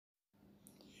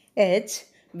As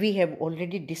we have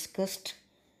already discussed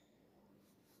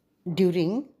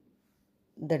during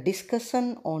the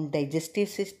discussion on digestive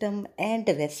system and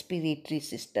respiratory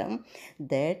system,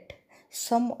 that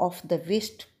some of the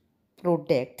waste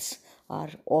products are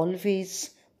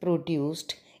always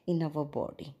produced in our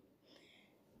body.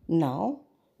 Now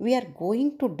we are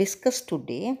going to discuss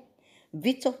today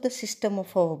which of the system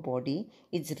of our body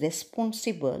is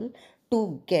responsible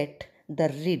to get the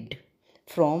rid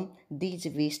from these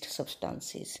waste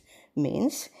substances.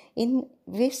 Means in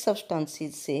waste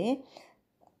substances से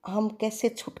हम कैसे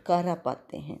छुटकारा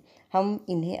पाते हैं, हम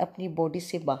इन्हें अपनी body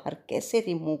से बाहर कैसे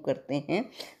रिमूव करते हैं.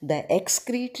 The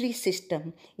excretory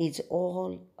system is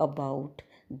all about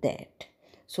that.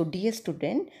 So dear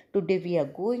student, today we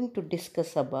are going to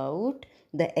discuss about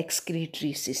the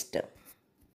excretory system.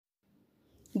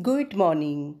 Good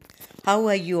morning. How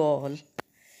are you all?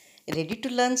 Ready to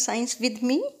learn science with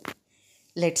me?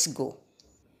 Let's go.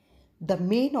 The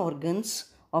main organs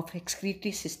of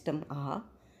excretory system are: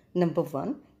 number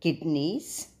 1,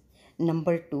 kidneys;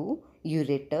 number 2,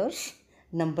 ureters;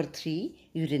 number 3,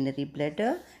 urinary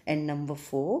bladder; and number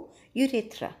 4,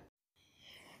 urethra.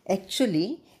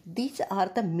 Actually, these are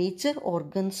the major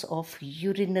organs of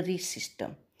urinary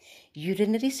system.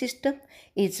 Urinary system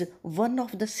is one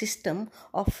of the system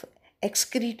of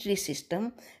excretory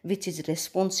system which is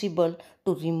responsible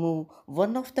to remove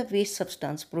one of the waste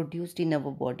substance produced in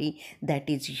our body, that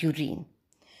is urine.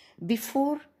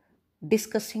 Before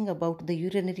discussing about the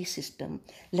urinary system,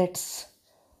 let's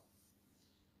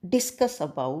discuss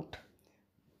about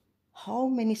how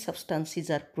many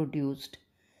substances are produced,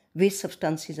 waste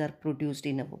substances are produced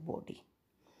in our body.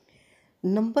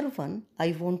 Number 1,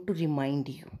 I want to remind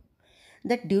you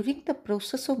that during the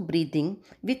process of breathing,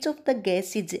 which of the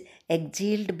gas is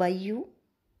exhaled by you?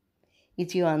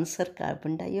 Is your answer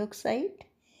carbon dioxide?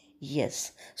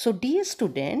 Yes. So dear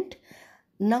student,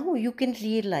 now you can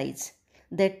realize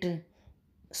that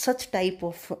such type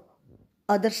of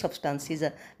other substances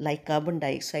like carbon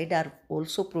dioxide are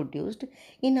also produced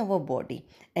in our body,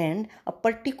 and a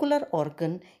particular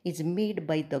organ is made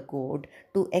by the god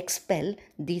to expel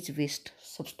these waste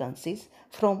substances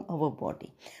from our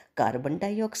body. Carbon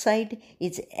dioxide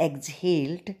is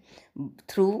exhaled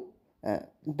through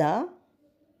the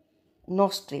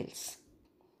nostrils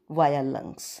via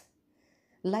lungs.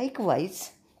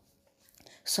 Likewise,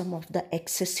 some of the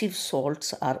excessive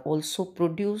salts are also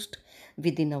produced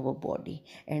within our body,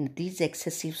 and these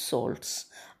excessive salts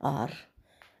are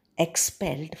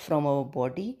expelled from our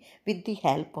body with the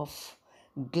help of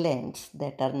glands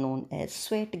that are known as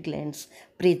sweat glands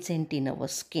present in our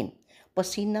skin.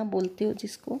 पसीना बोलते हो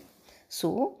जिसको. सो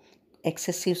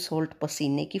excessive salt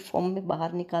पसीने की form में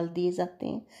बाहर निकाल दिए जाते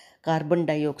हैं. कार्बन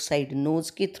डाइऑक्साइड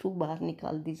नोज़ के थ्रू बाहर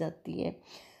निकाल दी जाती है.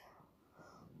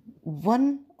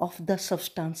 One of the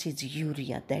substance is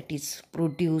urea, that is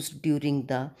produced during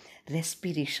the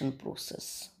respiration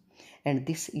process, and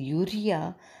this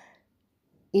urea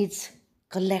is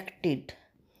collected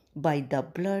by the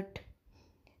blood,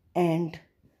 and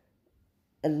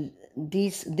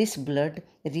this blood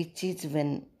reaches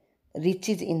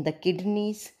in the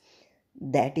kidneys,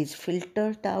 that is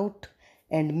filtered out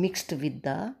and mixed with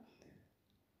the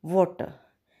water,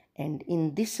 and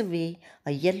in this way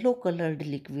a yellow colored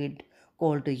liquid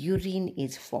called urine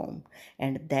is formed,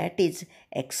 and that is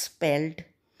expelled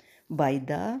by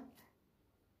the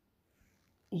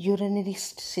urinary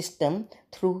system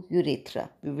through urethra.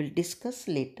 We will discuss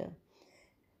later.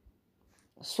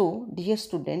 So dear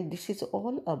student, this is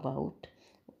all about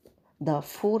the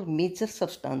 4 major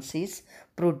substances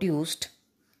produced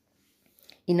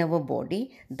in our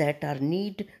body that are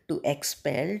need to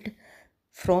expelled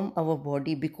from our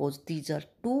body, because these are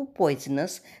too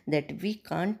poisonous that we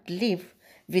can't live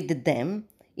with them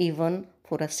even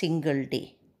for a single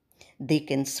day. They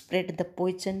can spread the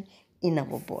poison in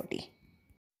our body.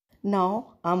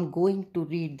 Now I'm going to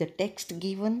read the text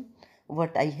given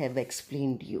what I have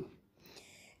explained you.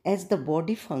 As the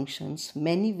body functions,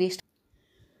 many waste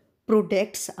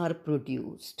products are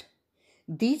produced.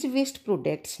 These waste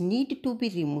products need to be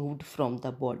removed from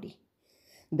the body.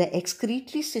 The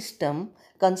excretory system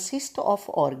consists of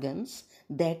organs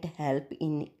that help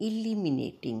in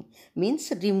eliminating,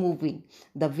 means removing,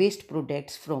 the waste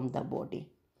products from the body.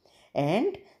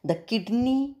 And the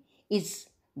kidney is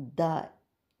the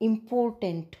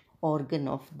important organ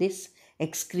of this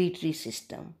excretory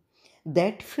system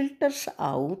that filters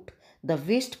out the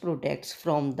waste products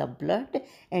from the blood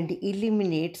and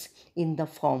eliminates in the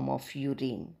form of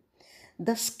urine.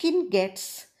 The skin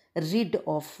gets rid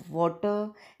of water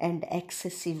and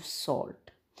excessive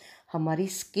salt. हमारी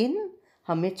skin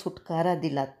हमें छुटकारा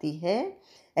दिलाती है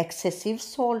excessive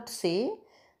salt, say.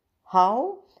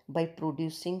 How? By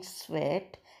producing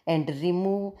sweat and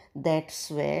remove that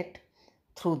sweat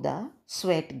through the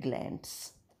sweat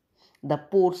glands, the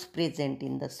pores present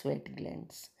in the sweat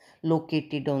glands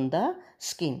located on the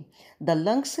skin. The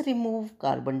lungs remove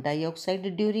carbon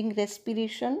dioxide during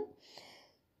respiration.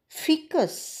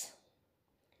 Fecus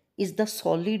is the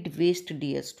solid waste,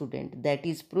 dear student, that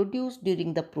is produced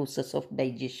during the process of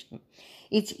digestion.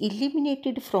 It's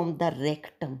eliminated from the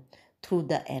rectum through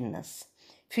the anus.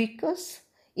 Fecus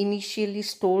initially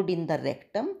stored in the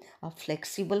rectum, a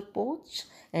flexible pouch,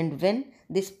 and when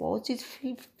this pouch is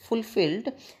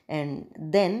fulfilled, and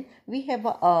then we have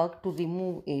a arc to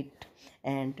remove it,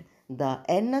 and the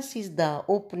anus is the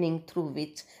opening through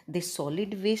which this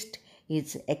solid waste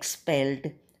is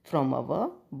expelled from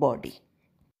our body.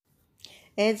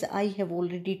 As I have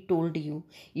already told you,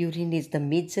 urine is the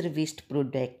major waste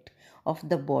product of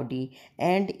the body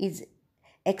and is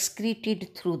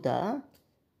excreted through the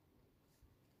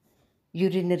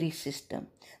urinary system.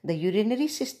 The urinary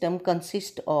system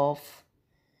consists of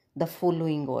the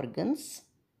following organs.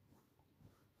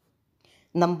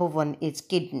 Number one is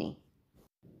kidney.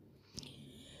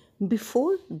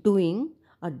 Before doing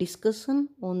a discussion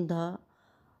on the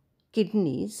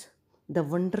kidneys, the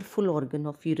wonderful organ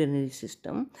of urinary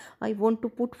system, I want to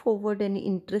put forward an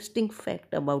interesting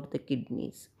fact about the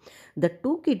kidneys. The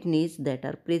two kidneys that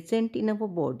are present in our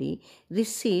body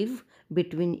receive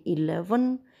between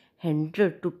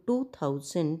 1100 to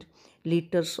 2000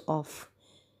 liters of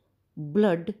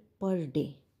blood per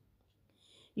day.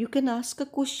 You can ask a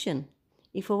question: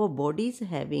 if our body is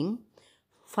having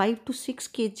 5 to 6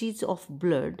 kgs of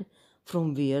blood,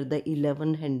 from where the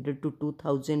 1100 to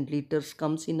 2000 liters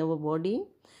comes in our body?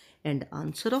 And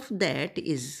answer of that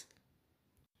is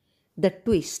the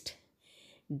twist.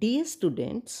 Dear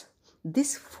students,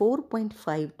 this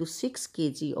 4.5 to 6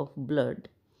 kg of blood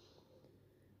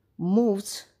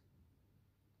moves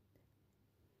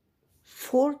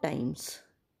 4 times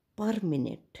per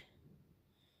minute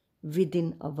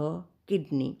within our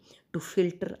kidney to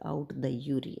filter out the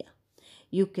urea.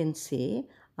 You can say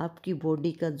आपकी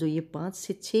body का जो ये 5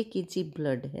 से 6 kg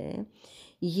blood है,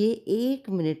 ये 1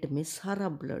 minute में सारा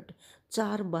blood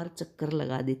 4 बार चक्कर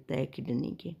लगा देता है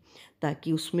किडनी के,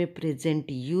 ताकि उसमें प्रेजेंट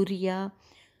यूरिया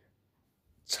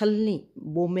छलनी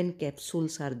बोमेन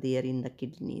capsules are there in the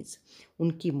kidneys,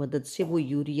 उनकी मदद से वो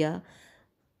यूरिया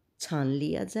छान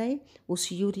लिया जाए।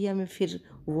 उस यूरिया में फिर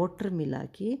वाटर मिला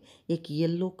के एक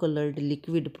येलो कलर्ड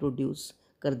लिक्विड प्रोड्यूस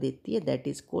कर देती है, दैट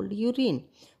इज़ कॉल्ड यूरिन।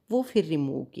 वो फिर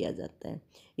रिमूव किया जाता है।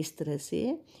 इस तरह से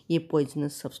ये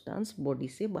पॉइजनस सब्सटेंस बॉडी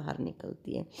से बाहर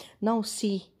निकलती है। नाउ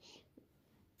सी,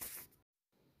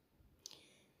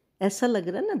 ऐसा लग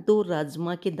रहा है ना 2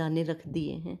 राजमा के दाने रख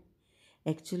दिए हैं।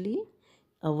 Actually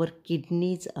our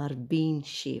kidneys are bean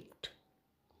shaped,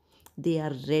 they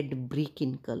are red brick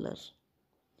in colour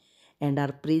and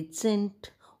are present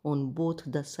on both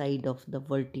the side of the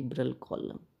vertebral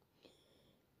column.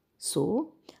 So,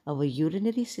 our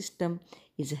urinary system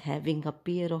is having a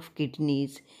pair of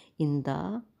kidneys in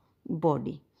the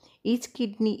body. Each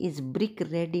kidney is brick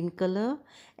red in color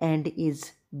and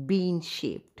is bean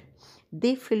shaped.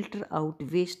 They filter out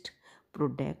waste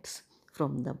products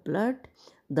from the blood.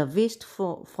 The waste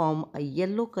form a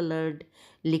yellow colored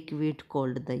liquid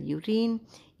called the urine.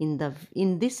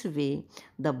 In this way,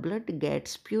 the blood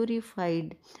gets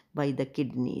purified by the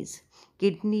kidneys.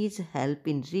 Kidneys help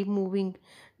in removing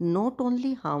not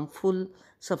only harmful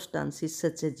substances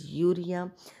such as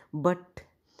urea, but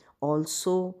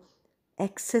also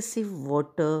excessive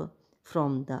water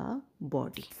from the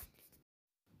body.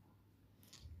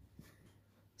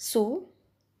 So,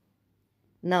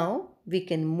 now we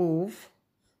can move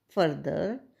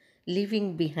further,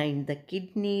 leaving behind the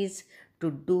kidneys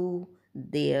to do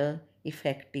their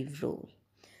effective role.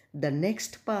 The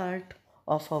next part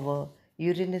of our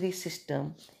urinary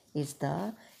system is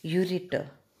the ureter.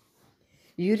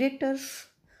 Ureters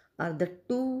are the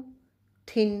two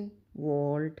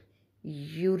thin-walled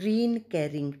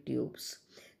urine-carrying tubes.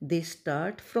 They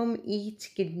start from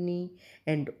each kidney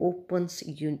and opens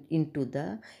into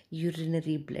the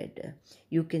urinary bladder.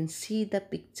 You can see the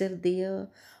picture there,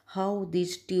 how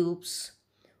these tubes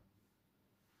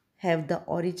have the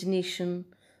origination.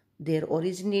 Their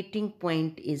originating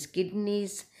point is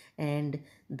kidneys, and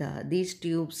these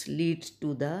tubes lead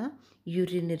to the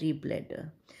urinary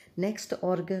bladder. Next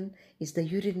organ is the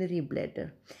urinary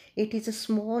bladder. It is a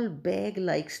small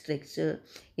bag-like structure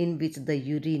in which the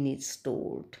urine is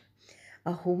stored.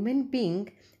 A human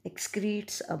being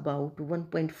excretes about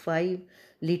 1.5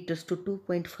 liters to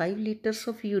 2.5 liters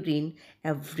of urine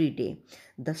every day.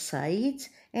 The size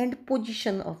and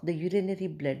position of the urinary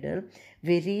bladder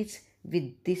varies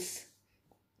with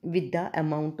the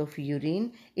amount of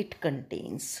urine it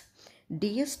contains.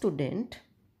 Dear student,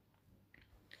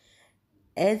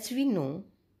 as we know,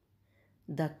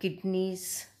 the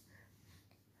kidneys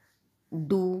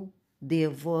do their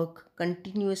work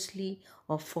continuously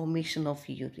of formation of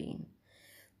urine.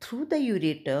 Through the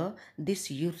ureter,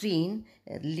 this urine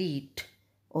lead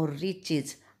or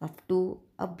reaches up to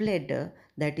a bladder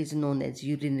that is known as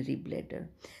urinary bladder.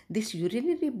 This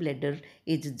urinary bladder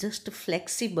is just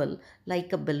flexible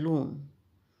like a balloon,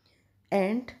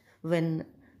 and when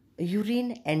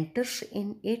urine enters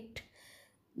in it,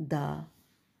 the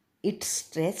it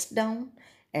stretches down,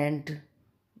 and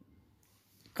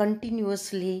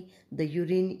continuously the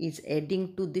urine is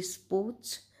adding to this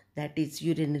pouch, that is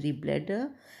urinary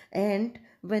bladder. And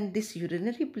when this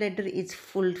urinary bladder is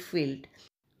fulfilled,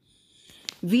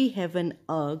 we have an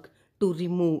urge to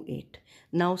remove it.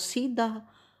 Now see the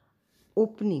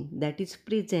opening that is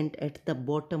present at the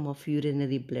bottom of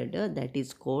urinary bladder, that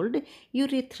is called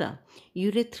urethra.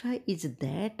 Urethra is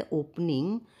that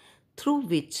opening through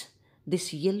which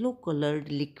this yellow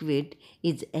colored liquid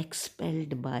is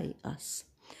expelled by us.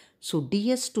 So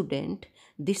dear student,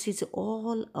 this is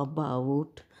all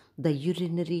about the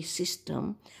urinary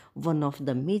system, one of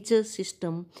the major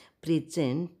system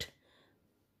present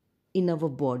in our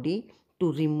body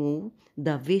to remove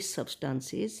the waste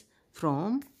substances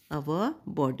from our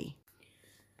body.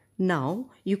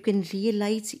 Now you can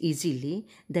realize easily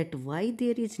that why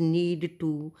there is need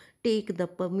to take the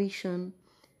permission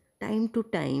time to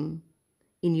time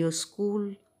in your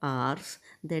school hours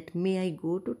that may I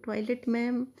go to toilet,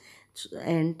 ma'am?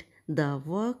 And the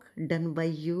work done by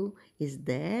you is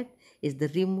the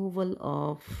removal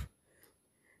of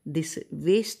this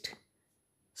waste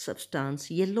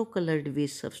substance, yellow colored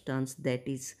waste substance, that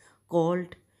is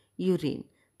called urine,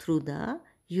 through the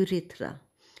urethra.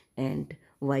 And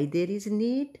why there is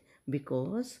need?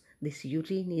 Because this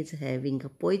urine is having a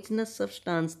poisonous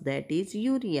substance, that is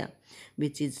urea,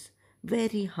 which is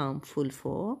very harmful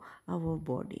for our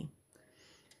body.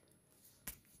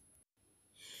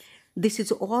 This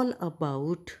is all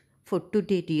about for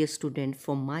today, dear student.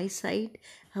 From my side,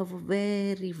 have a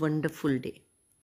very wonderful day.